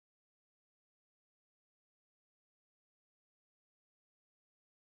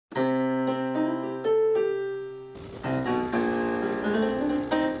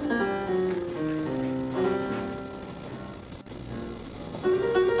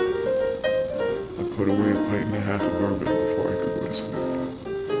put away a pint and a half of bourbon before I could go to sleep.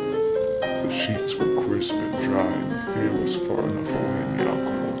 The sheets were crisp and dry, and the fear was far enough away in the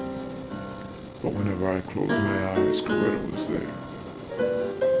alcohol. But whenever I closed my eyes, Coretta was there,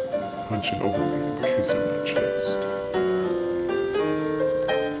 hunching over me and kissing my chest.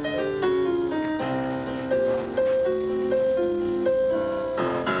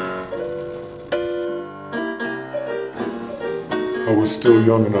 I was still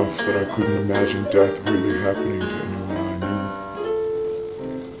young enough that I couldn't imagine death really happening to anyone I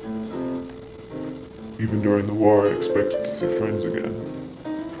knew. Even during the war, I expected to see friends again,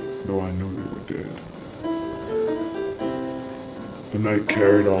 though I knew they were dead. The night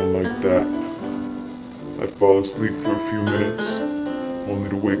carried on like that. I'd fall asleep for a few minutes, only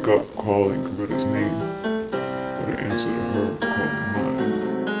to wake up calling Coretta's name, or to answer to her calling mine.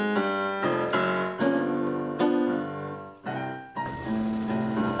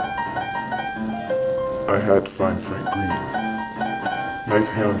 I had to find Frank Green.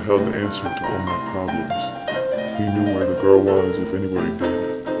 Knifehound held the answer to all my problems. He knew where the girl was, if anybody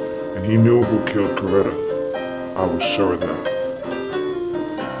did. And he knew who killed Coretta. I was sure of that.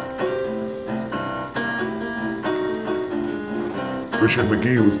 Richard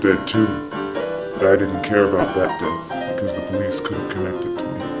McGee was dead too, but I didn't care about that death because the police couldn't connect it to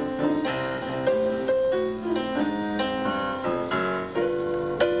me.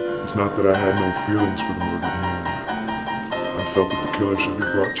 It's not that I had no feelings for the murdered man. I felt that the killer should be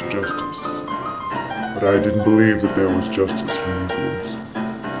brought to justice. But I didn't believe that there was justice for Negroes.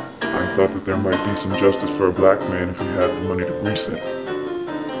 I thought that there might be some justice for a black man if he had the money to grease it.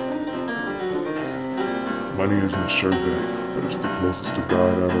 Money isn't a sure bet, but it's the closest to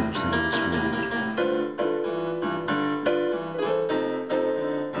God I've ever seen on this road.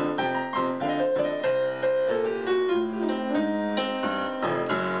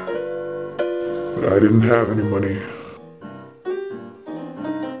 But I didn't have any money.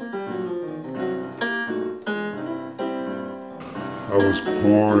 I was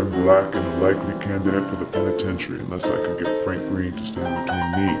poor and black and a likely candidate for the penitentiary unless I could get Frank Green to stand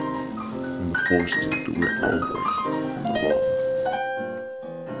between me and the forces of DeWitt Albright and the law.